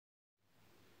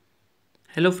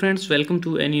Hello friends, welcome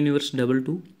to ANUNIVERSE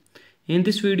 22. In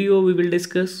this video we will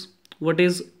discuss what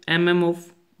is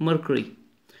of mercury.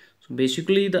 So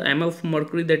basically the of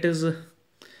mercury, that is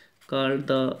called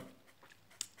the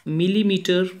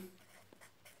millimeter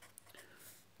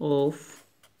of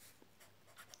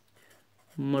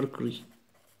mercury,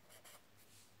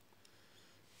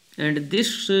 and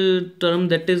this term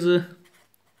that is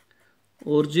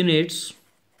originates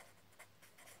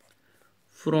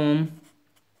from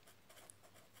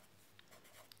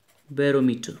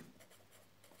barometer.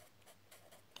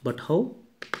 But how?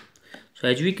 So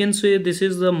as we can say, this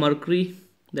is the mercury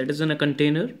that is in a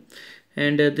container,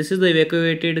 and this is the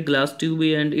evacuated glass tube,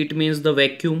 and it means the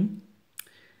vacuum,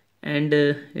 and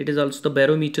it is also the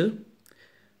barometer.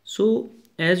 So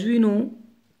as we know,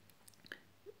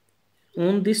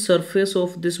 on the surface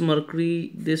of this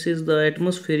mercury, this is the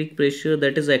atmospheric pressure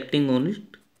that is acting on it.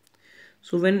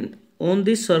 So when on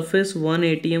this surface one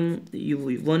unit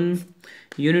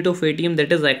of ATM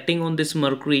that is acting on this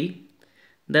mercury,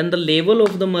 then the level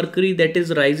of the mercury that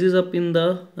is rises up in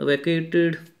the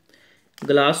evacuated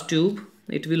glass tube,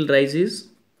 it will rises,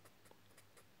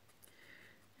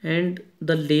 and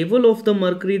the level of the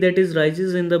mercury that is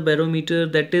rises in the barometer,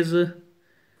 that is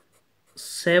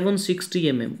 760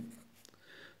 mm.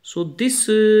 So this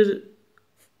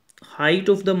height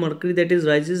of the mercury that is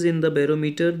rises in the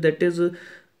barometer, that is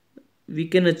we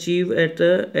can achieve at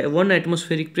 1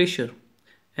 atmospheric pressure,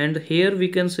 and here we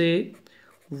can say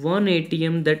 1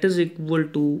 atm that is equal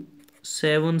to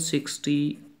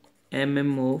 760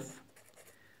 mm of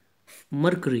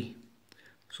mercury.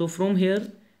 So from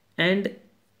here, and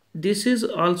this is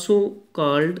also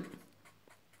called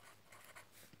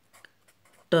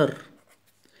tur.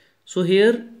 So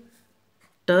here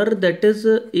tur that is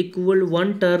equal,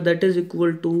 1 tur that is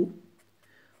equal to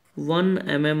 1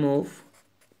 mm of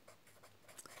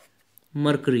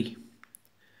mercury.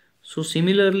 So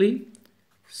similarly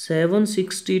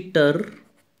 760 tur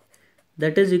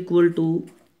that is equal to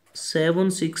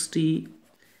 760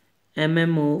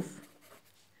 mm of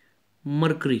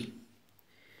mercury,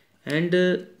 and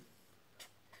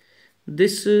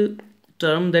this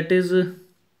term that is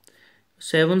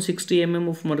 760 mm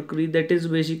of mercury, that is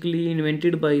basically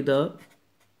invented by the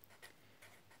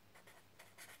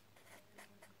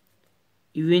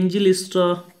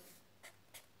Evangelista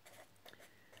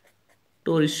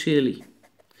Torricelli.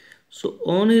 So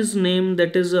on his name,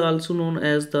 that is also known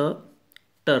as the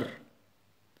tur,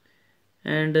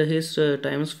 and his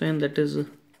time span, that is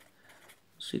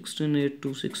 1608 to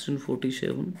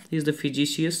 1647. He is the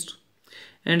physicist,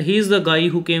 and he is the guy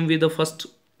who came with the first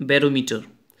barometer.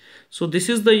 So this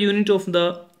is the unit of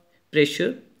the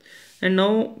pressure, and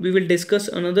now we will discuss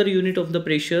another unit of the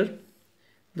pressure.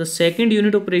 The second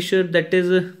unit of pressure, that is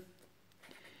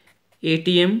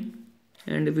ATM,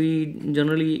 and we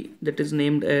generally that is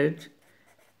named as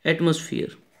atmosphere.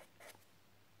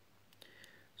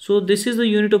 So this is the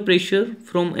unit of pressure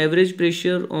from average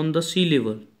pressure on the sea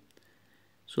level.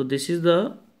 So this is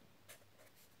the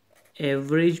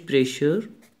average pressure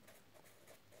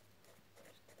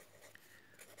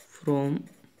from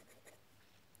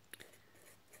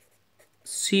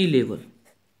sea level,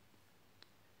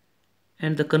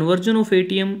 and the conversion of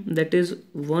ATM, that is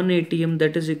 1 ATM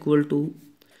that is equal to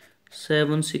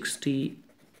 760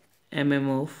 mm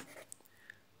of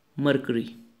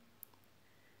mercury,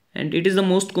 and it is the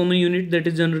most common unit that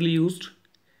is generally used.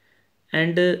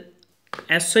 And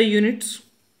SI units,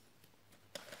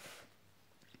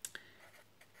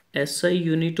 SI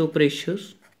unit of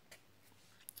pressures,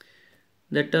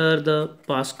 that are the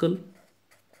Pascal,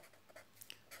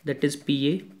 that is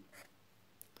PA,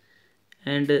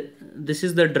 and this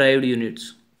is the derived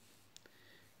units.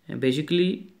 And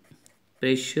basically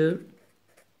pressure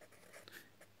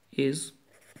is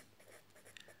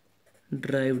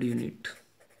derived unit,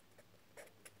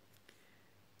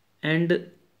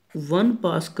 and 1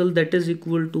 Pascal that is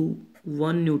equal to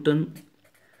 1 Newton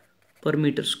per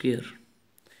meter square.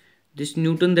 This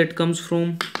Newton that comes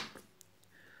from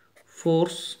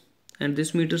force, and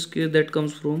this meter square that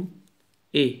comes from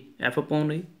A, F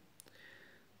upon A.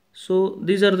 So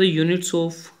these are the units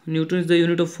of Newton is the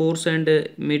unit of force, and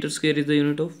meter square is the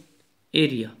unit of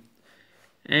area.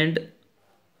 And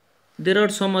there are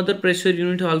some other pressure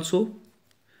unit also.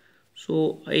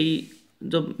 So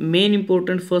the main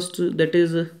important first, that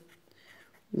is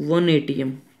 1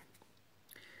 atm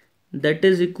that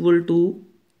is equal to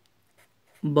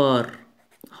bar.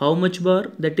 How much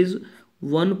bar? That is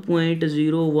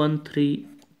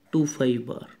 1.01325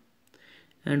 bar,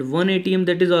 and 1 atm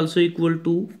that is also equal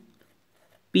to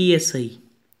psi,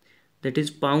 that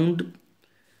is pound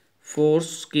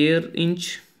force square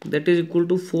inch that is equal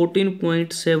to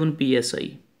 14.7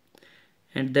 psi,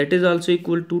 and that is also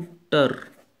equal to tur,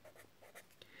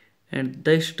 and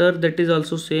this tur that is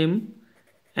also same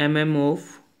mm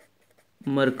of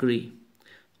mercury.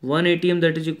 1 atm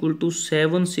that is equal to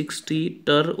 760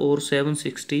 tur or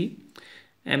 760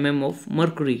 mm of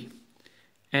mercury,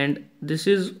 and this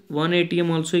is 1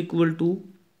 atm also equal to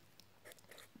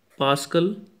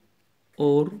Pascal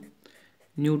or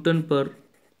Newton per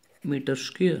meter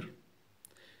square,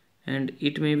 and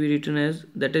it may be written as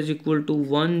that is equal to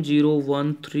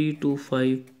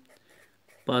 101325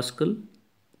 Pascal,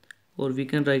 or we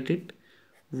can write it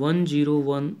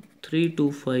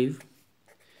 101325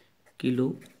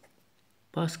 kilo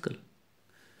Pascal.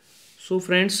 So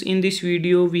friends, in this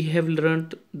video we have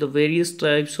learnt the various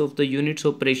types of the units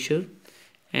of pressure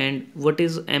and what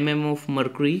is mm of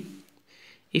mercury.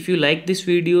 If you like this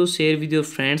video, share with your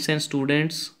friends and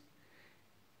students.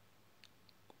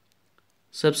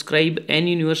 Subscribe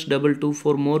ANUNIVERSE 22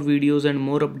 for more videos and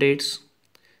more updates.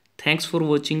 Thanks for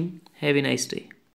watching. Have a nice day.